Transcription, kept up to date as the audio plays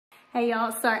Hey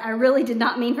y'all, sorry, I really did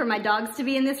not mean for my dogs to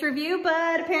be in this review,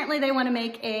 but apparently they want to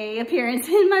make an appearance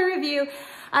in my review.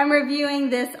 I'm reviewing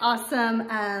this awesome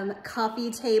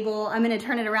coffee table. I'm going to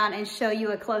turn it around and show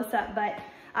you a close-up, but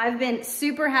I've been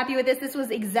super happy with this. This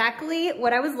was exactly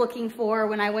what I was looking for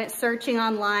when I went searching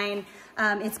online.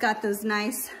 It's got those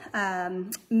nice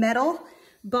metal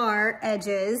bar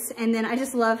edges, and then I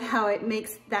just love how it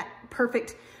makes that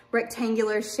perfect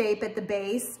rectangular shape at the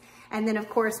base. And then of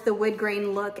course the wood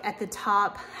grain look at the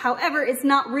top. However, it's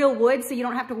not real wood, so you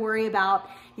don't have to worry about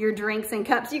your drinks and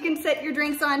cups. You can set your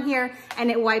drinks on here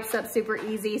and it wipes up super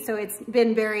easy. So it's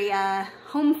been very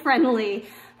home friendly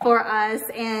for us.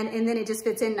 And then it just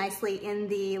fits in nicely in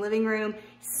the living room.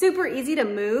 Super easy to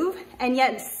move and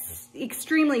yet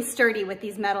extremely sturdy with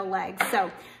these metal legs. So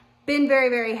been very,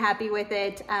 very happy with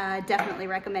it. Definitely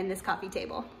recommend this coffee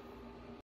table.